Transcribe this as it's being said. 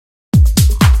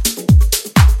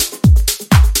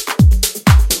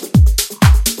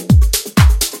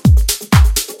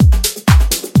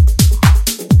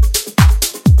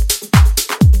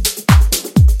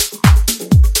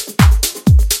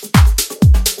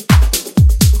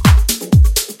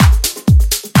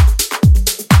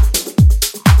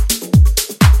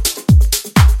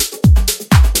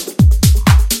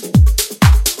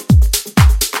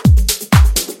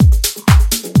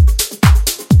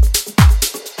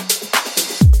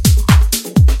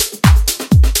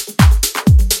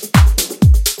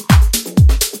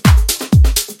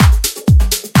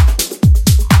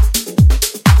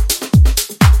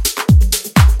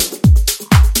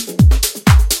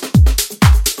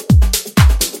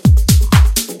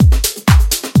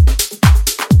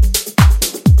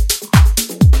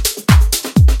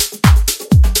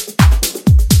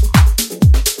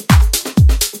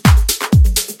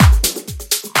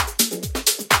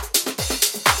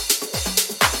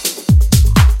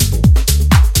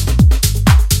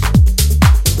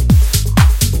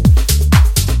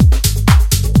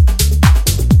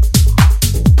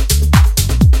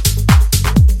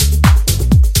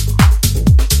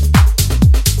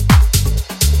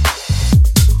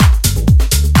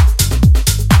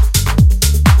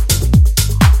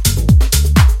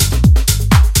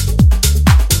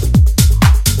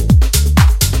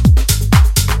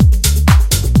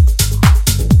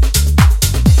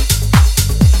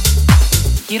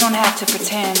You don't have to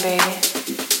pretend, baby.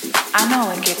 I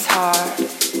know it gets hard.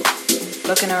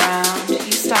 Looking around,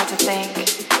 you start to think,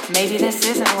 maybe this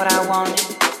isn't what I wanted.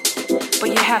 But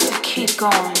you have to keep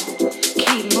going,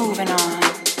 keep moving on.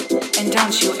 And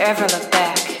don't you ever look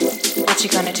back. What you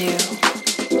gonna do?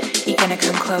 You gonna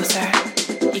come closer?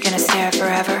 You gonna stare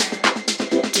forever?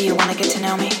 Do you wanna get to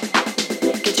know me?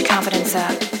 Get your confidence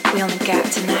up, we only got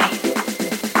tonight.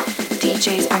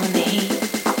 DJ's bringing the heat,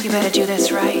 you better do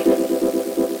this right.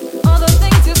 All the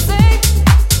things you say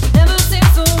never seem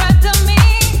so right to me.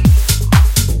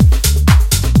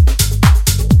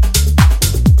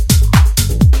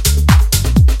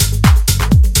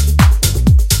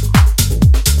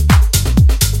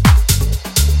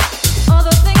 All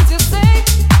the things you say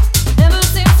never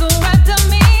seem so right to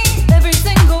me. Every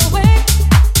single way.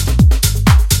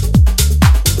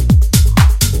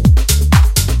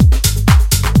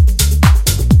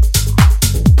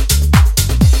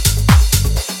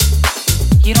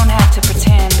 You don't have to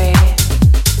pretend, baby.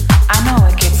 I know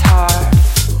it gets hard.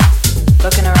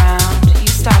 Looking around, you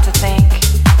start to think,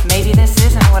 maybe this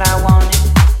isn't what I wanted.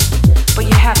 But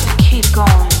you have to keep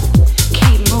going,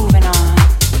 keep moving on.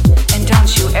 And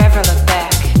don't you ever look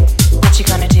back. What you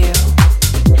gonna do?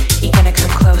 You gonna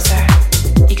come closer?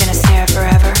 You gonna stare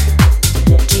forever?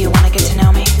 Do you wanna get to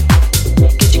know me?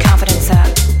 Get your confidence up,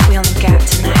 we only got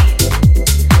tonight.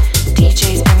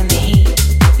 DJ's bringing the heat,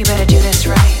 you better do this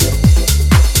right.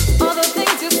 All the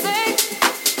things you say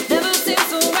never seem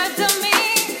so right to me.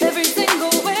 Every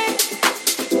single way.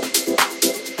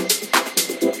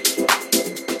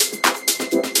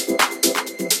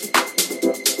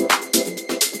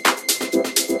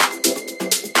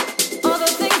 All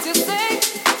the things you say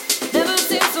never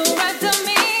seem so right to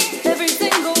me. Every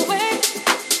single way.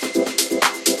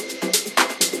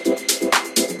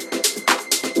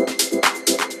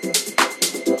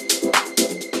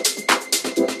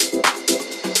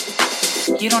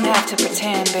 You don't have to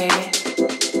pretend, baby.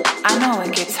 I know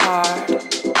it gets hard.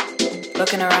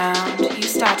 Looking around, you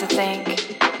start to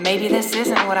think, maybe this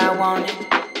isn't what I wanted.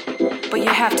 But you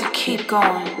have to keep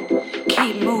going,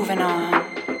 keep moving on.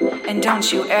 And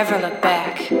don't you ever look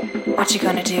back. What you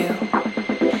gonna do?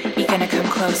 You gonna come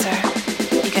closer?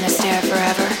 You gonna stare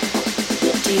forever?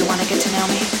 Do you wanna get to know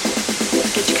me?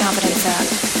 Get your confidence up,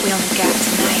 we only got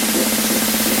tonight.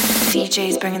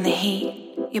 DJ's bringing the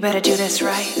heat, you better do this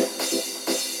right.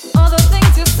 All the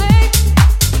things you say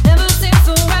never seem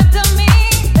so right to me.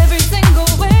 Every single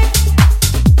way.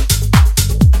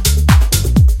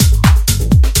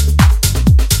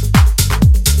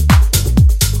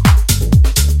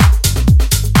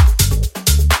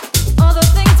 All the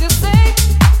things you say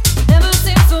never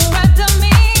seem so right to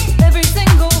me. Every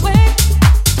single way.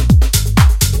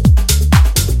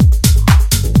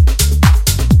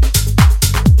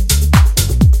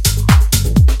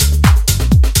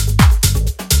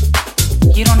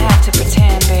 You don't have to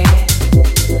pretend, baby.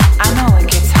 I know it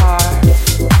gets hard.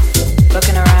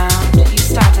 Looking around, you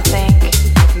start to think,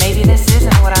 maybe this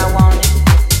isn't what I wanted.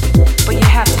 But you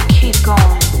have to keep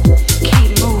going,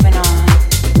 keep moving on.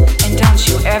 And don't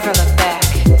you ever look back.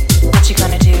 What you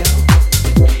gonna do?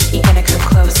 You gonna come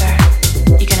closer?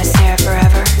 You gonna stare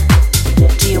forever?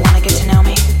 Do you wanna get to know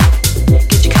me?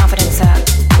 Get your confidence up,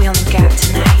 we only got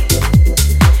tonight.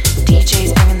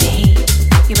 DJ's bringing the heat,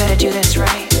 you better do this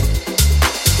right.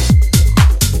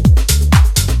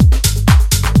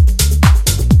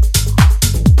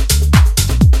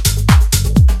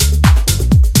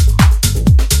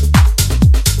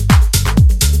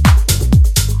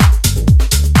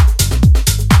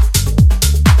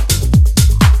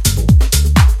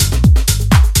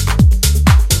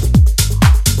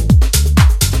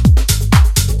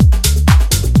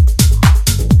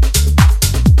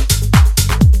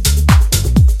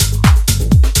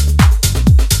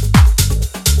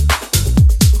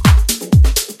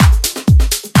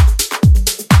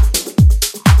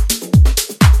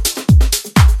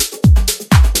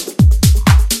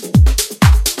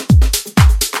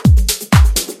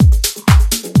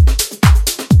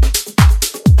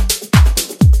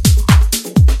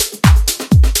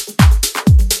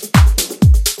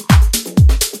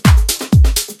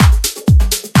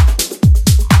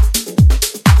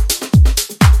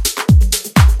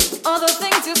 All the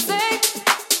things you say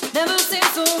never seem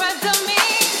so right to